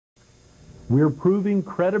We're proving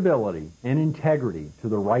credibility and integrity to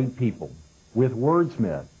the right people with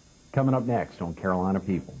Wordsmith coming up next on Carolina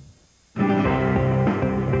People.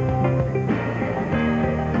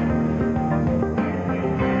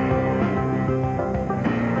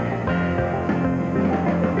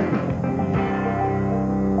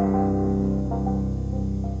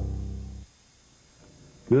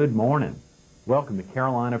 Good morning. Welcome to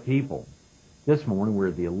Carolina People. This morning we're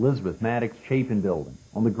at the Elizabeth Maddox Chapin Building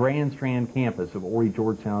on the Grand Strand campus of Horry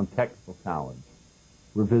Georgetown Technical College.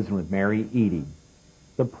 We're visiting with Mary Eaddy,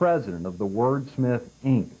 the president of the Wordsmith,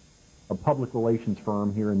 Inc., a public relations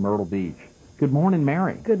firm here in Myrtle Beach. Good morning,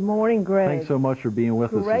 Mary. Good morning, Greg. Thanks so much for being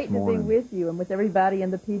with us this morning. Great to be with you and with everybody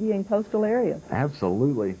in the PD and coastal areas.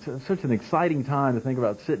 Absolutely. It's such an exciting time to think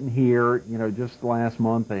about sitting here. You know, just last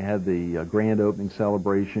month they had the grand opening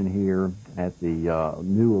celebration here at the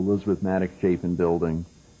new Elizabeth Maddox Chapin Building,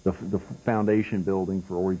 the foundation building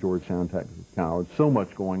for Horry Georgetown Technical College. So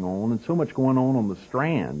much going on, and so much going on the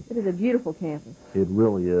Strand. It is a beautiful campus. It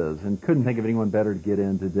really is, and couldn't think of anyone better to get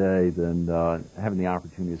in today than having the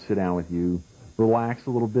opportunity to sit down with you, relax a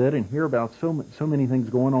little bit, and hear about so many things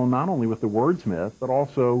going on, not only with the Wordsmith, but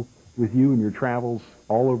also with you and your travels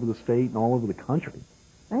all over the state and all over the country.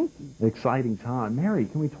 Thank you. Exciting time. Mary,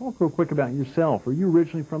 can we talk real quick about yourself? Are you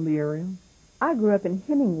originally from the area? I grew up in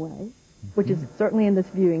Hemingway, which is certainly in this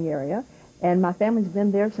viewing area, and my family's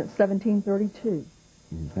been there since 1732.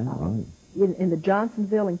 Is that right? In the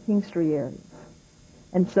Johnsonville and Kingstree areas.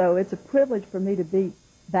 And so it's a privilege for me to be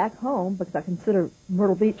back home, because I consider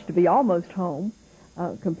Myrtle Beach to be almost home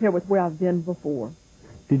compared with where I've been before.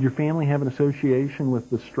 Did your family have an association with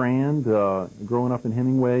the Strand growing up in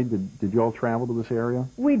Hemingway? Did you all travel to this area?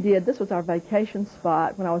 We did. This was our vacation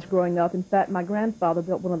spot when I was growing up. In fact, my grandfather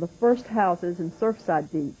built one of the first houses in Surfside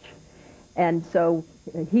Beach. And so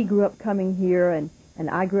he grew up coming here, and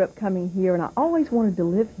I grew up coming here, and I always wanted to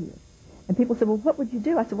live here. And people said, well, what would you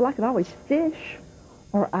do? I said, well, I could always fish,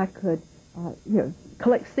 or I could,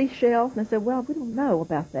 collect seashells. And I said, well, we don't know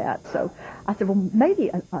about that. So I said, well, maybe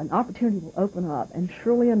an opportunity will open up. And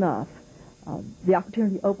surely enough, the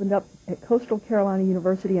opportunity opened up at Coastal Carolina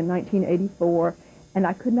University in 1984, and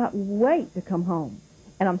I could not wait to come home.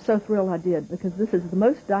 And I'm so thrilled I did, because this is the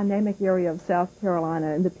most dynamic area of South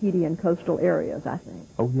Carolina in the PD and coastal areas, I think.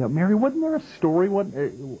 Oh, yeah. Mary, wasn't there a story?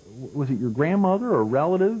 Was it your grandmother or a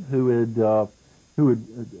relative who had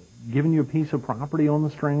given you a piece of property on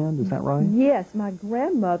the Strand? Is that right? Yes. My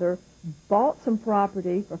grandmother bought some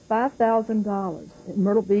property for $5,000 in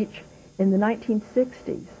Myrtle Beach in the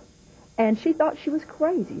 1960s. And she thought she was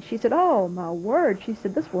crazy. She said, oh, my word. She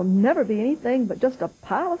said, this will never be anything but just a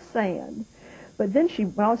pile of sand. But then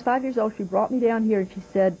when I was 5 years old, she brought me down here and she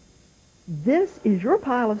said, this is your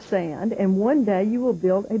pile of sand, and one day you will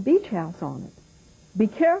build a beach house on it. Be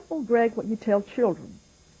careful, Greg, what you tell children,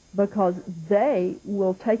 because they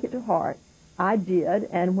will take it to heart. I did,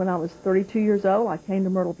 and when I was 32 years old, I came to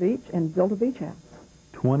Myrtle Beach and built a beach house.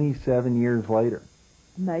 27 years later.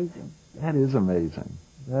 Amazing. That is amazing.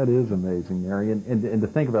 That is amazing, Mary. And to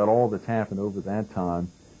think about all that's happened over that time.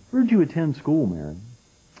 Where did you attend school, Mary?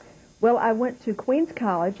 Well, I went to Queens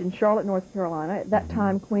College in Charlotte, North Carolina. At that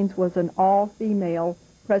time, Queens was an all-female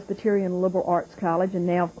Presbyterian liberal arts college, and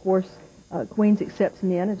now, of course, Queens accepts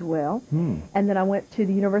men as well. And then I went to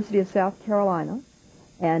the University of South Carolina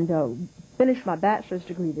and finished my bachelor's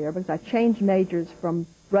degree there, because I changed majors from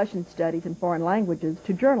Russian studies and foreign languages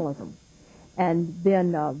to journalism. And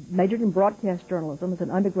then majored in broadcast journalism as an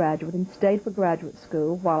undergraduate and stayed for graduate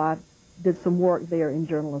school while I did some work there in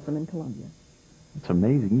journalism in Columbia. That's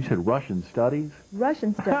amazing. You said Russian studies?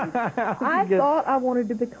 Russian studies. I thought I wanted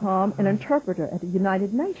to become an interpreter at the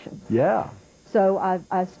United Nations. Yeah. So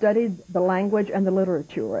I studied the language and the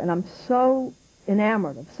literature, and I'm so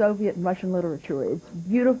enamored of Soviet and Russian literature. It's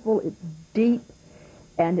beautiful, it's deep,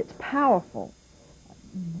 and it's powerful.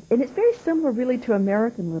 And it's very similar, really, to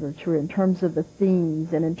American literature in terms of the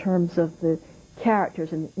themes and in terms of the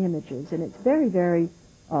characters and the images. And it's very, very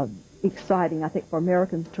exciting, I think, for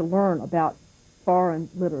Americans to learn about foreign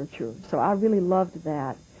literature. So I really loved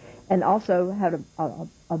that. And also had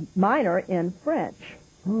a minor in French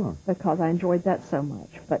because I enjoyed that so much.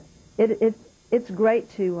 But it's great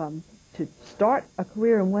to start a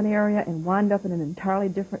career in one area and wind up in an entirely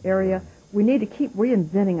different area. We need to keep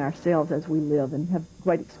reinventing ourselves as we live and have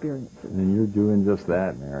great experiences. And you're doing just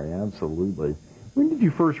that, Mary, absolutely. When did you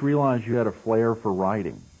first realize you had a flair for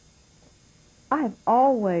writing? I have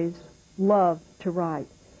always loved to write.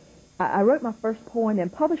 I wrote my first poem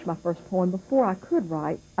and published my first poem before I could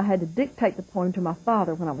write. I had to dictate the poem to my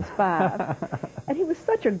father when I was 5. And he was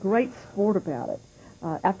such a great sport about it.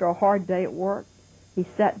 After a hard day at work, he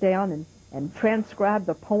sat down and and transcribed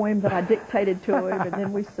the poem that I dictated to him, and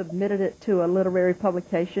then we submitted it to a literary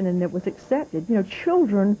publication, and it was accepted. You know,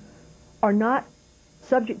 children are not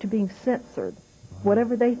subject to being censored.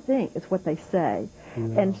 Whatever they think is what they say.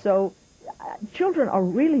 Yeah. And so children are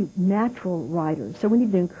really natural writers, so we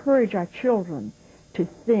need to encourage our children to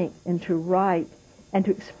think and to write and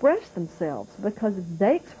to express themselves, because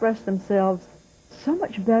they express themselves so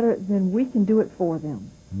much better than we can do it for them.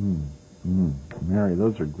 Mary,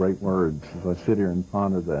 those are great words. As I sit here and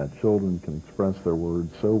ponder that, children can express their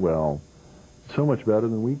words so well, so much better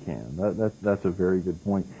than we can. That's a very good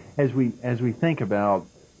point. As we think about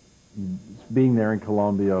being there in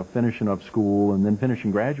Columbia, finishing up school, and then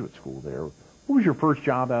finishing graduate school there, what was your first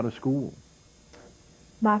job out of school?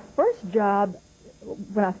 My first job,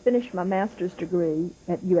 when I finished my master's degree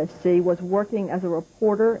at USC, was working as a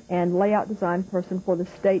reporter and layout design person for the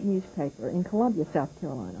state newspaper in Columbia, South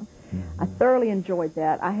Carolina. I thoroughly enjoyed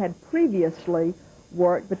that. I had previously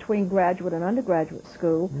worked between graduate and undergraduate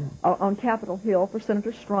school on Capitol Hill for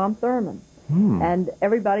Senator Strom Thurmond. And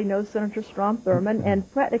everybody knows Senator Strom Thurmond, and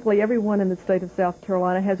practically everyone in the state of South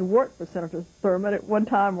Carolina has worked for Senator Thurmond at one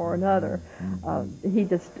time or another. He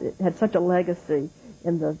just had such a legacy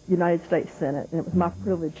in the United States Senate, and it was my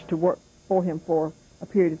privilege to work for him for a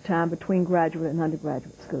period of time between graduate and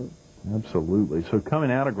undergraduate school. Absolutely. So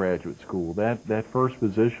coming out of graduate school, that first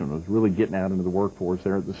position was really getting out into the workforce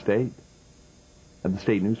there at the state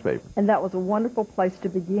newspaper. And that was a wonderful place to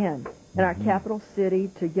begin, in our capital city,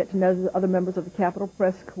 to get to know the other members of the Capitol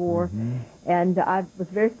Press Corps. And I was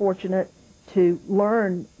very fortunate to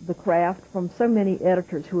learn the craft from so many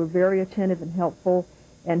editors who were very attentive and helpful,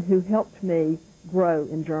 and who helped me grow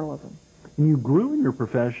in journalism. And you grew in your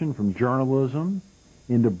profession from journalism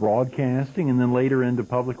into broadcasting and then later into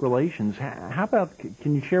public relations. How about,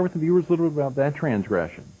 can you share with the viewers a little bit about that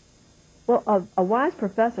transgression? Well, a wise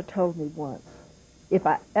professor told me once, if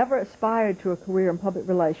I ever aspired to a career in public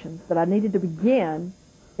relations, that I needed to begin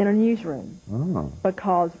in a newsroom.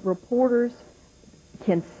 Because reporters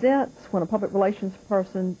can sense when a public relations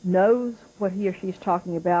person knows what he or she is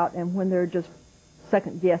talking about and when they're just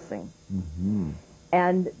second guessing.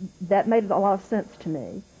 And that made a lot of sense to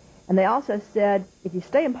me. And they also said, if you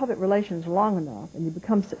stay in public relations long enough and you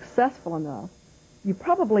become successful enough, you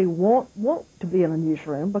probably won't want to be in a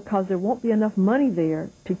newsroom because there won't be enough money there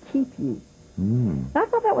to keep you. And I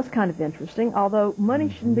thought that was kind of interesting, although money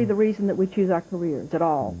shouldn't be the reason that we choose our careers at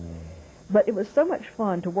all. But it was so much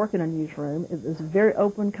fun to work in a newsroom. It was a very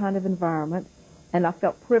open kind of environment, and I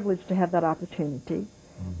felt privileged to have that opportunity.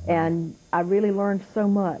 And I really learned so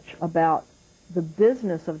much about the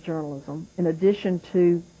business of journalism in addition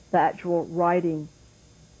to the actual writing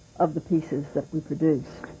of the pieces that we produce.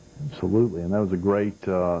 Absolutely, and that was a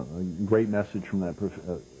great message from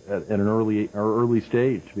that at an early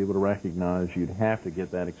stage, to be able to recognize you'd have to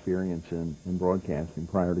get that experience in broadcasting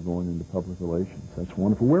prior to going into public relations. That's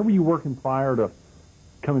wonderful. Where were you working prior to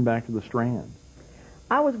coming back to the Strand?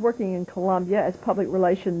 I was working in Columbia as public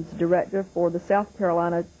relations director for the South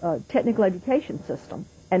Carolina Technical Education System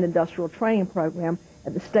and Industrial Training Program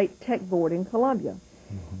at the State Tech Board in Columbia.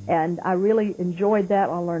 And I really enjoyed that.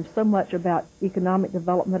 I learned so much about economic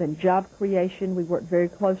development and job creation. We worked very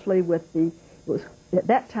closely with at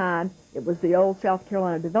that time, it was the old South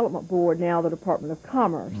Carolina Development Board, now the Department of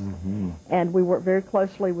Commerce. And we worked very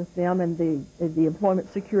closely with them and the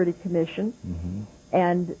Employment Security Commission,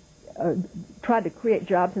 and tried to create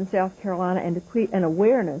jobs in South Carolina and to create an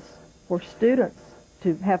awareness for students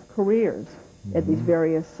to have careers at these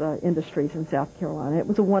various industries in South Carolina. It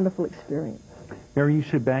was a wonderful experience. Mary, you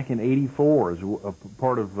said back in '84, as a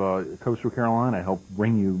part of Coastal Carolina, helped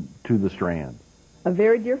bring you to the Strand. A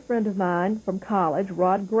very dear friend of mine from college,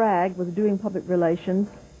 Rod Gregg, was doing public relations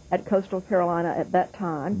at Coastal Carolina at that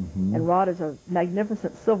time. And Rod is a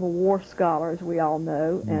magnificent Civil War scholar, as we all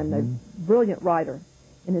know, and a brilliant writer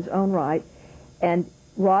in his own right. And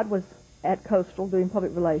Rod was at Coastal doing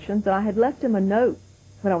public relations, and I had left him a note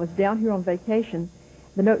when I was down here on vacation.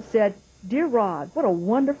 The note said, "Dear Rod, what a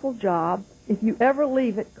wonderful job. If you ever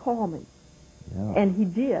leave it, call me." And he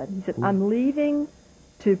did. He said, "I'm leaving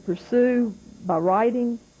to pursue my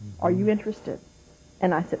writing. Are you interested?"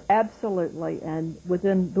 And I said, "Absolutely." And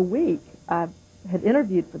within the week, I had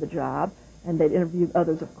interviewed for the job, and they'd interviewed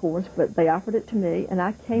others, of course, but they offered it to me, and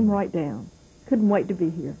I came right down. Couldn't wait to be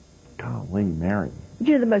here. Golly, Mary. But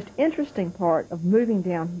you know, the most interesting part of moving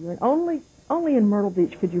down here, and only in Myrtle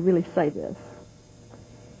Beach could you really say this,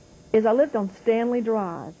 is I lived on Stanley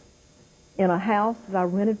Drive in a house that I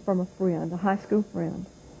rented from a friend, a high school friend.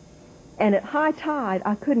 And at high tide,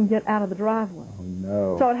 I couldn't get out of the driveway. Oh,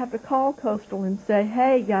 no. So I'd have to call Coastal and say,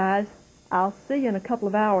 "Hey, guys, I'll see you in a couple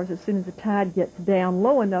of hours as soon as the tide gets down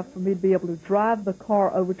low enough for me to be able to drive the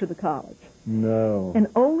car over to the college. No. And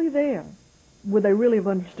only there would they really have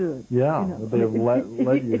understood. Yeah, you know. would they have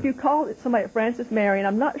let you. If you called somebody at Francis Marion,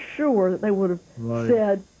 I'm not sure that they would have Right.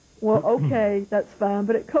 said, well, okay, that's fine.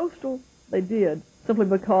 But at Coastal, they did, simply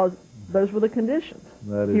because those were the conditions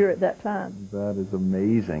here at that time. That is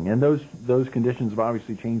amazing. And those conditions have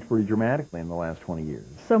obviously changed pretty dramatically in the last 20 years.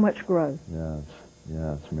 So much growth.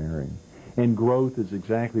 Yes, Mary. And growth is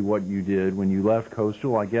exactly what you did when you left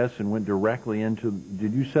Coastal, I guess, and went directly into,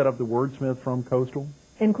 did you set up the Wordsmith from Coastal?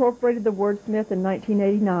 Incorporated the Wordsmith in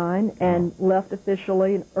 1989 and left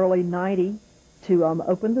officially in early 90 to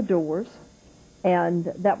open the doors. And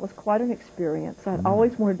that was quite an experience. I'd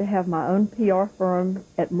always wanted to have my own PR firm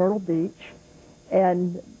at Myrtle Beach,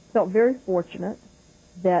 and felt very fortunate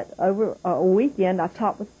that over a weekend I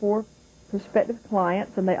talked with 4 prospective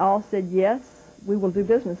clients, and they all said, yes, we will do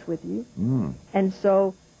business with you. And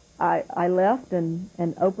so I left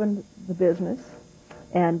and opened the business.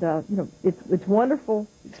 And, you know, it's wonderful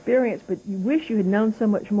experience, but you wish you had known so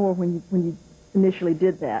much more when you initially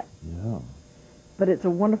did that. Yeah. But it's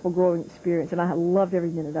a wonderful growing experience, and I loved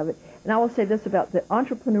every minute of it. And I will say this about the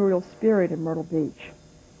entrepreneurial spirit in Myrtle Beach.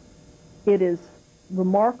 It is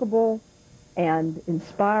remarkable and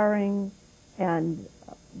inspiring and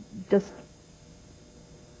just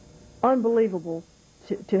unbelievable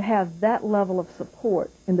to have that level of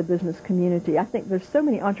support in the business community. I think there's so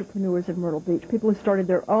many entrepreneurs in Myrtle Beach, people who started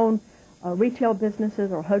their own retail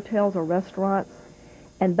businesses or hotels or restaurants,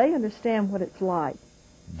 and they understand what it's like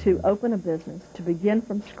to open a business, to begin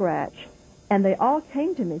from scratch. And they all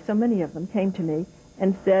came to me, so many of them came to me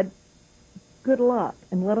and said, good luck,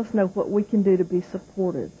 and let us know what we can do to be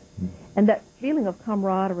supportive. And that feeling of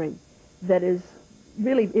camaraderie that is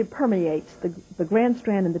really, it permeates the Grand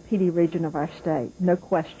Strand and the PD region of our state, no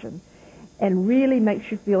question, and really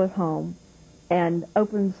makes you feel at home and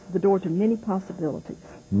opens the door to many possibilities.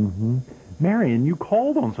 Marion, you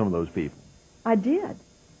called on some of those people. I did.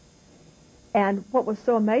 And what was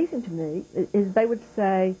so amazing to me is they would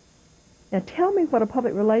say, now tell me what a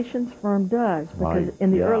public relations firm does. Because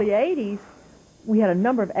in the early 80s, we had a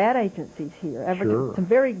number of ad agencies here, some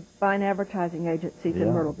very fine advertising agencies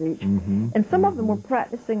in Myrtle Beach. And some of them were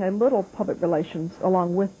practicing a little public relations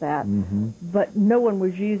along with that, but no one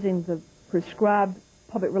was using the prescribed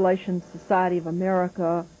Public Relations Society of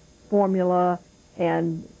America formula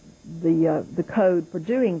and the code for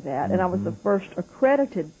doing that. And I was the first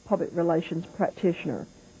accredited public relations practitioner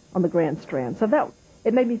on the Grand Strand. So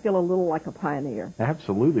it made me feel a little like a pioneer.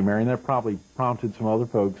 Absolutely, Marion. That probably prompted some other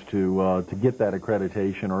folks to get that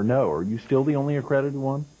accreditation, or no? Are you still the only accredited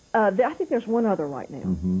one? I think there's one other right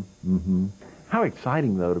now. How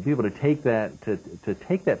exciting, though, to be able to take that to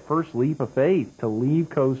take that first leap of faith, to leave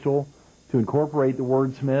Coastal, to incorporate the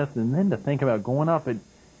Wordsmith, and then to think about going up.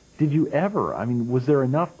 Did you ever? I mean, was there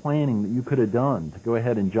enough planning that you could have done to go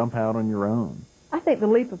ahead and jump out on your own? I think the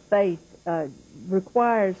leap of faith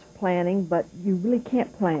requires planning, but you really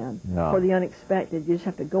can't plan for the unexpected. You just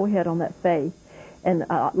have to go ahead on that faith. And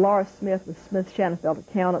Laura Smith with Smith Shannafelt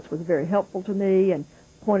Accountants was very helpful to me and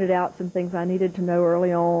pointed out some things I needed to know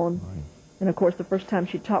early on. And of course, the first time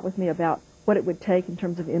she talked with me about what it would take in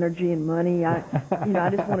terms of energy and money, I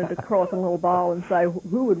just wanted to curl up in a little ball and say,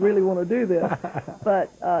 who would really want to do this?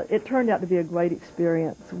 But it turned out to be a great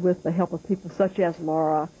experience with the help of people such as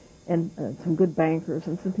Laura and some good bankers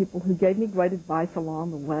and some people who gave me great advice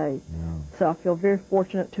along the way. So I feel very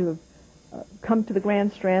fortunate to have come to the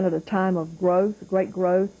Grand Strand at a time of growth, great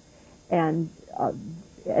growth, and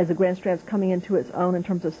as the Grand Strand's coming into its own in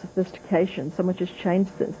terms of sophistication, so much has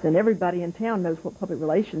changed since then. Everybody in town knows what public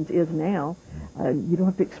relations is now. You don't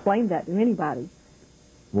have to explain that to anybody.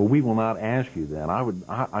 Well, we will not ask you that.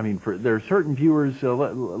 I mean, there are certain viewers,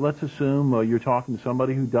 let's assume you're talking to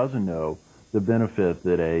somebody who doesn't know the benefit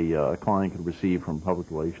that a client could receive from a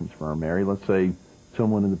public relations firm, Mary. Let's say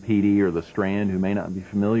someone in the PD or the Strand who may not be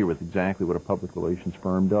familiar with exactly what a public relations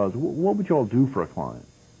firm does. What would you all do for a client?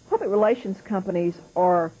 Public relations companies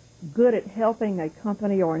are good at helping a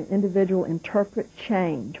company or an individual interpret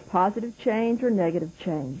change, positive change or negative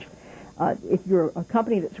change. If you're a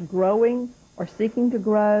company that's growing or seeking to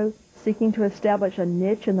grow, seeking to establish a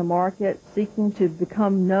niche in the market, seeking to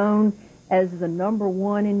become known as the number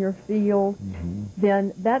one in your field,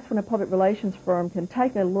 then that's when a public relations firm can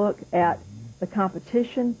take a look at the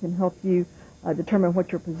competition, can help you determine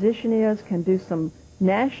what your position is, can do some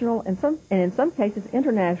national and in some cases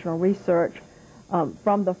international research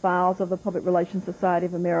from the files of the Public Relations Society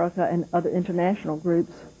of America and other international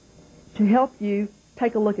groups to help you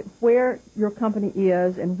take a look at where your company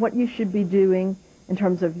is and what you should be doing in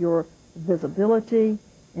terms of your visibility,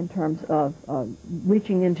 in terms of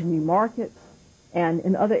reaching into new markets, and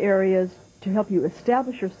in other areas to help you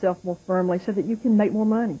establish yourself more firmly so that you can make more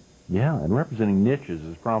money. Yeah, and representing niches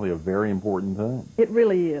is probably a very important thing. It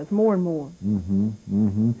really is, more and more. Mm-hmm,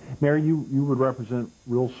 mm-hmm. Mary, you would represent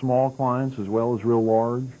real small clients as well as real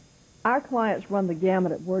large? Our clients run the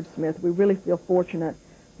gamut at Wordsmith. We really feel fortunate.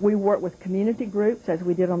 We work with community groups, as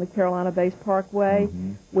we did on the Carolina-based Parkway.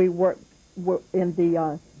 Mm-hmm. We work in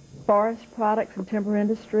the forest products and timber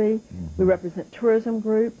industry. Mm-hmm. We represent tourism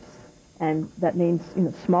groups, and that means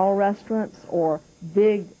small restaurants or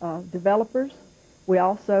big developers. We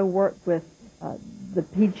also work with the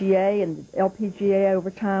PGA and LPGA over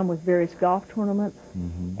time with various golf tournaments.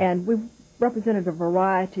 Mm-hmm. And we've represented a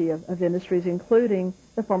variety of industries, including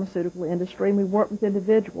the pharmaceutical industry. And we work with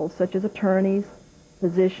individuals such as attorneys,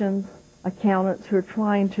 physicians, accountants who are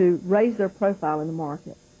trying to raise their profile in the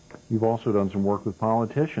market. You've also done some work with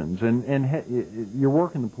politicians, and your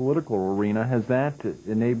work in the political arena, has that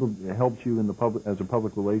helped you in the as a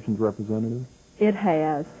public relations representative? It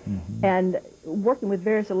has. Mm-hmm. And working with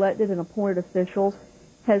various elected and appointed officials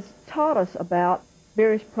has taught us about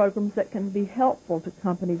various programs that can be helpful to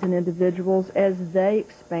companies and individuals as they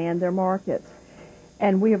expand their markets.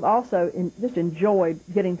 And we have also just enjoyed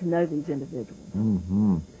getting to know these individuals.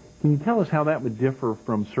 Mm-hmm. Can you tell us how that would differ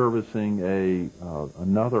from servicing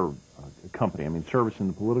another company? I mean, servicing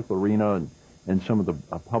the political arena and some of the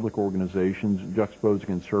public organizations juxtaposed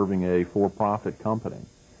against serving a for-profit company?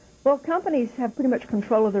 Well, companies have pretty much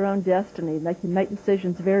control of their own destiny. They can make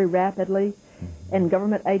decisions very rapidly, and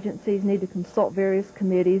government agencies need to consult various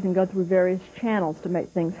committees and go through various channels to make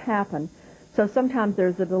things happen. So sometimes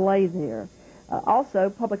there's a delay there.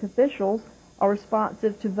 Also, public officials are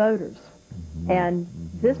responsive to voters, and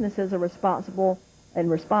businesses are responsible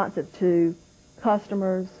and responsive to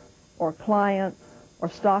customers or clients or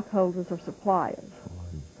stockholders or suppliers.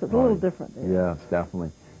 So it's a little different there. Yes,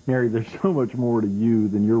 definitely. Mary, there's so much more to you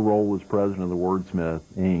than your role as president of the Wordsmith,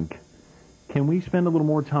 Inc. Can we spend a little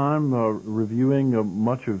more time reviewing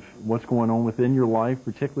much of what's going on within your life,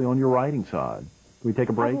 particularly on your writing side? Can we take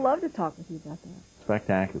a break? I'd love to talk with you about that.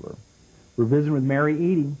 Spectacular. We're visiting with Mary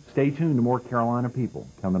Eaddy. Stay tuned to more Carolina People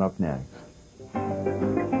coming up next.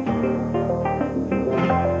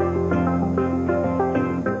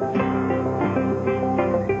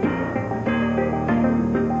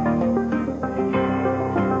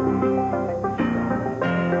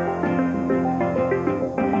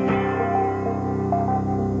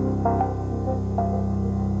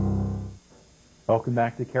 Welcome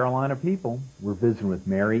back to Carolina People. We're visiting with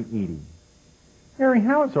Mary Eaddy. Mary,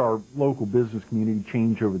 how has our local business community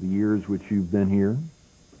changed over the years which you've been here?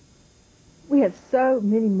 We have so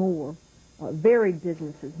many more varied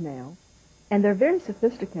businesses now, and they're very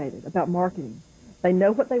sophisticated about marketing. They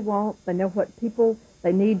know what they want. They know what people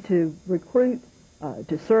they need to recruit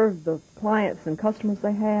to serve the clients and customers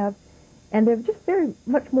they have, and they're just very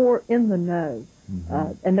much more in the know.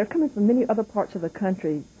 And they're coming from many other parts of the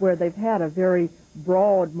country where they've had a very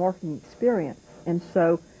broad marketing experience. And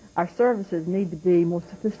so our services need to be more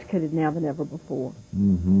sophisticated now than ever before.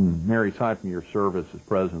 Mary, aside from your service as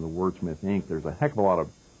president of Wordsmith, Inc., there's a heck of a lot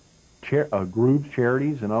of groups,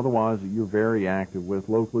 charities, and otherwise that you're very active with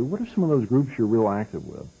locally. What are some of those groups you're real active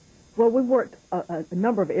with? Well, we've worked a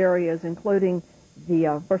number of areas, including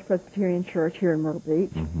the First Presbyterian Church here in Myrtle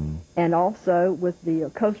Beach, and also with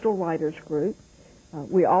the Coastal Writers Group.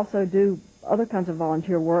 We also do other kinds of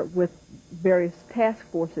volunteer work with various task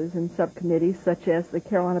forces and subcommittees, such as the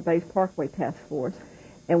Carolina-based Parkway Task Force.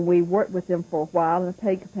 And we worked with them for a while in a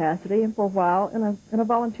paid capacity and for a while in a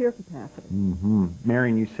volunteer capacity.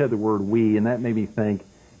 Mary, you said the word we, and that made me think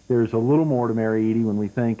there's a little more to Mary Eaddy when we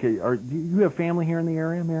think, do you have family here in the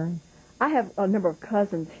area, Mary? I have a number of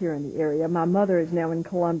cousins here in the area. My mother is now in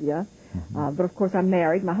Columbia, but of course I'm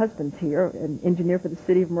married. My husband's here, an engineer for the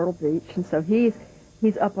city of Myrtle Beach, and so he's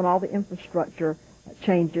up on all the infrastructure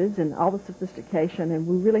changes and all the sophistication, and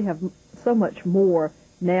we really have so much more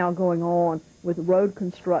now going on with road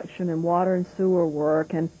construction and water and sewer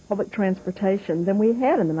work and public transportation than we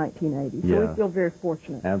had in the 1980s. So we feel very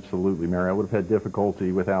fortunate. Absolutely, Mary. I would have had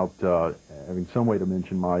difficulty without having some way to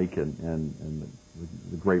mention Mike and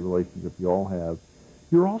the great relationship you all have.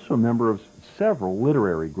 You're also a member of several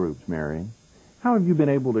literary groups, Mary. How have you been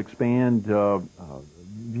able to expand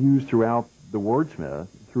views throughout the Wordsmith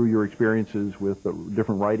through your experiences with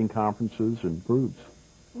different writing conferences and groups?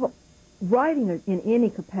 Well, writing in any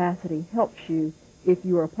capacity helps you if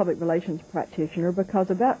you are a public relations practitioner, because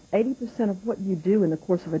about 80% of what you do in the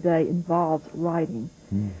course of a day involves writing.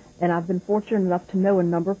 And I've been fortunate enough to know a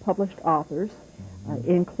number of published authors.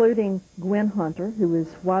 including Gwen Hunter, who is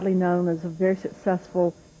widely known as a very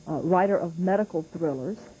successful writer of medical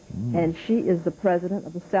thrillers. And she is the president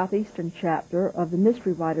of the Southeastern chapter of the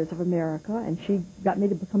Mystery Writers of America, and she got me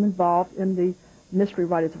to become involved in the Mystery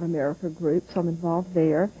Writers of America group, so I'm involved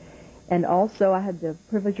there. And also I had the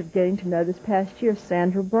privilege of getting to know this past year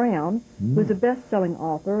Sandra Brown, who's a best-selling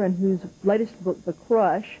author and whose latest book, The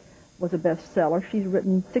Crush, was a bestseller. She's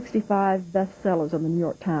written 65 bestsellers on the New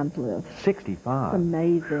York Times list. 65? It's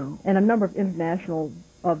amazing. And a number of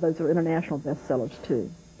those are international bestsellers,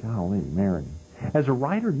 too. Golly, Mary. As a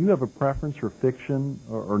writer, do you have a preference for fiction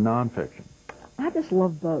or nonfiction? I just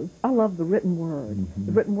love both. I love the written word.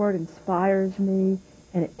 The written word inspires me,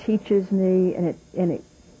 and it teaches me, and it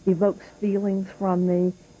evokes feelings from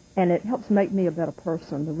me, and it helps make me a better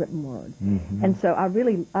person, the written word. And so I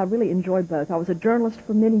really enjoy both. I was a journalist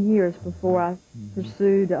for many years before I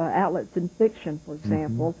pursued outlets in fiction, for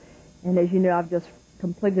example. And as you know, I've just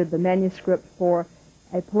completed the manuscript for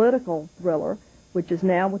a political thriller, which is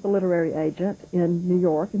now with a literary agent in New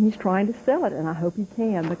York, and he's trying to sell it, and I hope he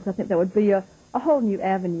can, because I think that would be a whole new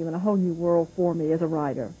avenue and a whole new world for me as a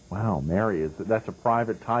writer. Wow, Mary, that's a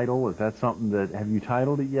private title? Is that something that, have you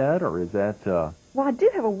titled it yet, or is that... Well, I do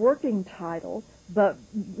have a working title, but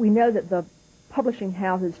we know that the publishing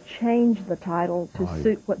houses change the title to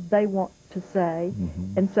suit what they want to say,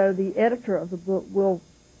 and so the editor of the book will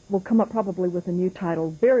come up probably with a new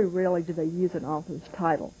title. Very rarely do they use an author's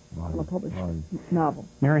title on a published novel.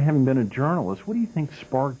 Mary, having been a journalist, what do you think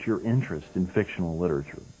sparked your interest in fictional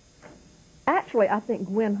literature? Actually, I think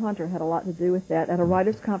Gwen Hunter had a lot to do with that. At a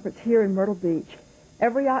writers' conference here in Myrtle Beach,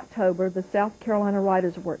 every October, the South Carolina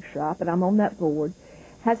Writers' Workshop, and I'm on that board,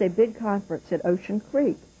 has a big conference at Ocean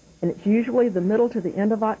Creek. And it's usually the middle to the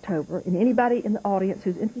end of October, and anybody in the audience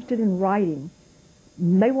who's interested in writing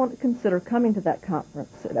may want to consider coming to that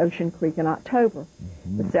conference at Ocean Creek in October.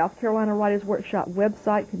 The South Carolina Writers' Workshop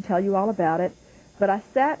website can tell you all about it, but I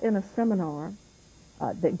sat in a seminar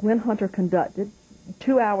that Gwen Hunter conducted,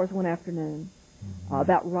 2 hours one afternoon,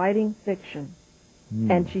 about writing fiction.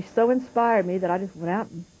 And she so inspired me that I just went out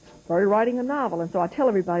and started writing a novel. And so I tell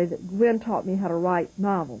everybody that Gwen taught me how to write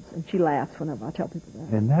novels, and she laughs whenever I tell people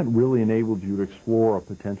that. And that really enabled you to explore a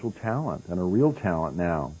potential talent, and a real talent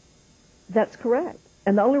now. That's correct.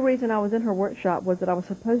 And the only reason I was in her workshop was that I was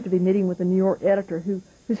supposed to be meeting with a New York editor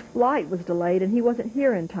whose flight was delayed, and he wasn't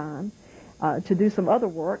here in time to do some other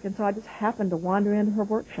work, and so I just happened to wander into her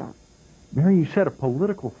workshop. Mary, you said a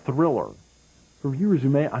political thriller. For viewers who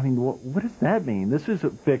may, I mean, what does that mean? This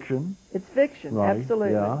isn't fiction. It's fiction, right?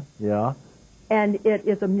 Absolutely. Yeah. And it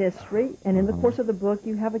is a mystery, and in the course of the book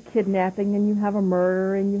you have a kidnapping, and you have a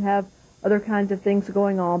murder, and you have other kinds of things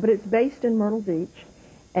going on, but it's based in Myrtle Beach,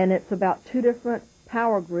 and it's about two different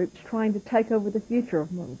power groups trying to take over the future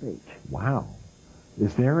of Myrtle Beach. Wow.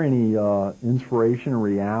 Is there any inspiration or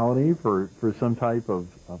reality for some type of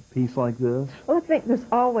piece like this? Well, I think there's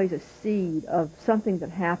always a seed of something that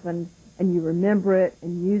happened, and you remember it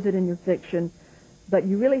and use it in your fiction, but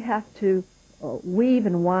you really have to weave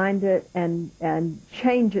and wind it and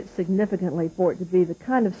change it significantly for it to be the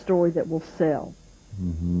kind of story that will sell.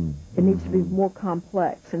 It needs to be more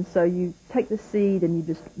complex, and so you take the seed and you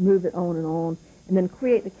just move it on, and then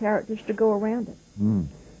create the characters to go around it.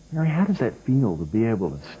 Mary, how does that feel to be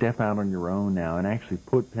able to step out on your own now and actually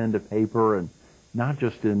put pen to paper, and not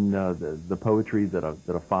just in the poetry that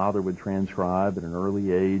a father would transcribe at an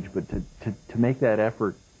early age, but to make that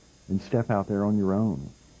effort and step out there on your own?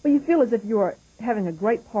 Well, you feel as if you are having a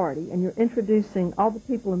great party and you're introducing all the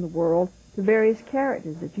people in the world to various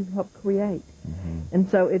characters that you've helped create. And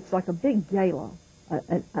so it's like a big gala,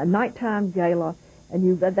 a nighttime gala,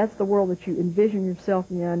 and that's the world that you envision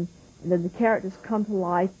yourself in, and then the characters come to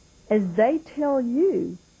life as they tell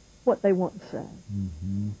you what they want to say.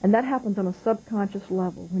 And that happens on a subconscious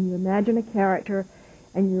level. When you imagine a character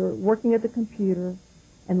and you're working at the computer,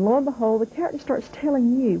 and lo and behold, the character starts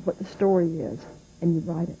telling you what the story is, and you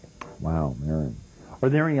write it. Wow, Mary. Are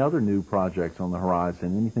there any other new projects on the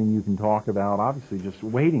horizon? Anything you can talk about? Obviously, just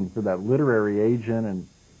waiting for that literary agent and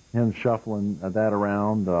him shuffling that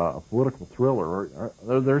around, a political thriller.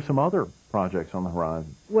 Are there some other projects on the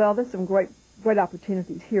horizon? Well, there's some great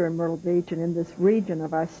opportunities here in Myrtle Beach and in this region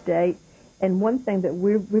of our state. And one thing that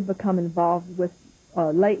we've become involved with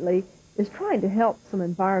lately is trying to help some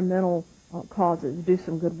environmental causes, do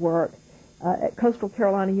some good work. At Coastal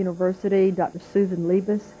Carolina University, Dr. Susan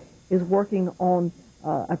Liebes is working on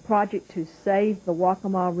a project to save the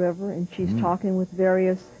Waccamaw River, and she's talking with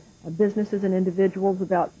various businesses and individuals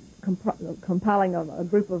about compiling a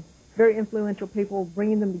group of very influential people,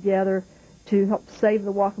 bringing them together to help save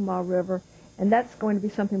the Waccamaw River. And that's going to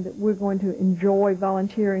be something that we're going to enjoy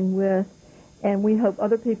volunteering with, and we hope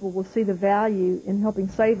other people will see the value in helping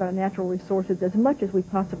save our natural resources as much as we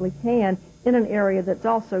possibly can in an area that's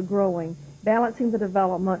also growing. Balancing the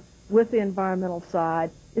development with the environmental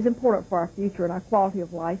side is important for our future and our quality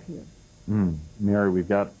of life here. Mary, we've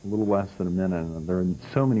got a little less than a minute, and there are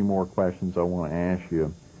so many more questions I want to ask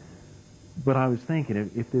you. But I was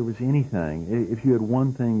thinking, if there was anything, if you had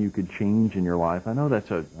one thing you could change in your life, I know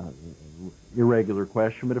that's a irregular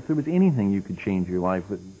question, but if there was anything you could change in your life,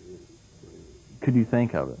 could you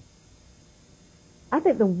think of it? I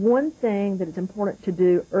think the one thing that is important to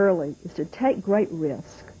do early is to take great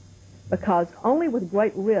risk, because only with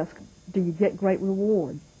great risk do you get great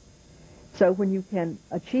reward. So when you can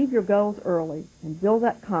achieve your goals early and build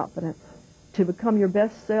that confidence to become your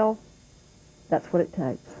best self, that's what it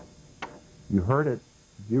takes. You heard it.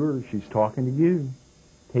 Viewers, she's talking to you.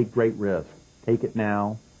 Take great risk. Take it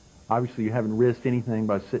now. Obviously, you haven't risked anything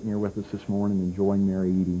by sitting here with us this morning enjoying Mary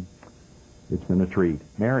Eaddy. It's been a treat.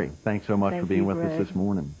 Mary, thanks so much for being with us this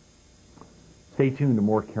morning. Stay tuned to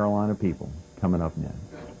more Carolina People coming up next.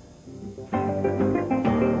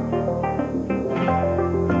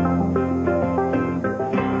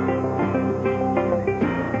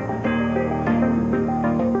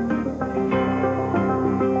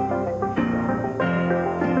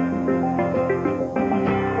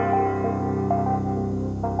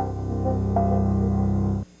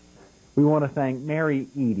 We want to thank Mary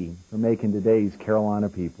Eaddy for making today's Carolina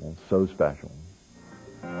People so special.